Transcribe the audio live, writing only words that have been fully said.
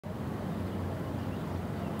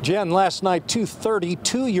Jen, last night, two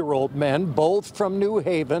 32-year-old men, both from New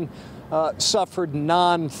Haven, suffered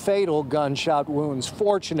non-fatal gunshot wounds,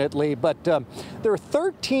 fortunately. But there are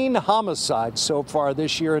 13 homicides so far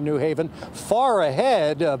this year in New Haven, far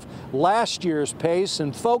ahead of last year's pace.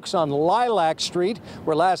 And folks on Lilac Street,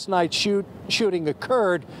 where last night's shooting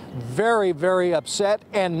occurred, very, very upset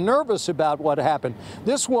and nervous about what happened.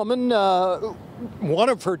 This woman, one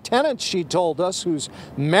of her tenants, she told us, who's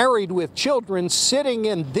married with children, sitting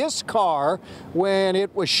in this car when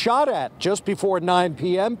it was shot at just before 9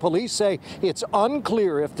 p.m. Police say it's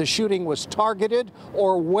unclear if the shooting was targeted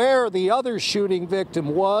or where the other shooting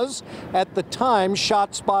victim was at the time.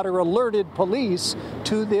 ShotSpotter alerted police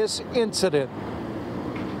to this incident.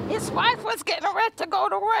 His wife was getting ready to go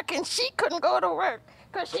to work, and she couldn't go to work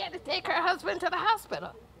because she had to take her husband to the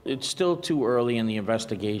hospital. It's still too early in the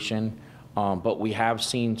investigation. But we have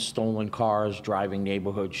seen stolen cars, driving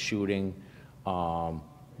neighborhoods, shooting.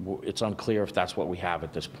 It's unclear if that's what we have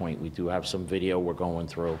at this point. We do have some video we're going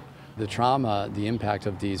through. The trauma, the impact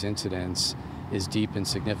of these incidents is deep and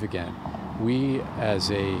significant. We as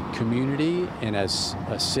a community and as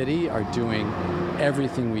a city are doing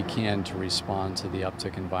everything we can to respond to the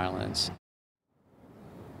uptick in violence.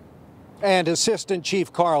 And Assistant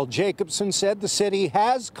Chief Carl Jacobson said the city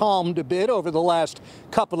has calmed a bit over the last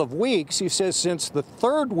couple of weeks. He says since the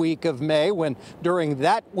third week of May, when during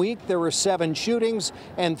that week there were 7 shootings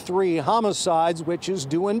and 3 homicides, which is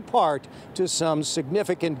due in part to some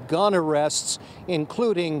significant gun arrests,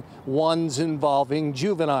 including ones involving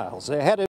juveniles. Ahead of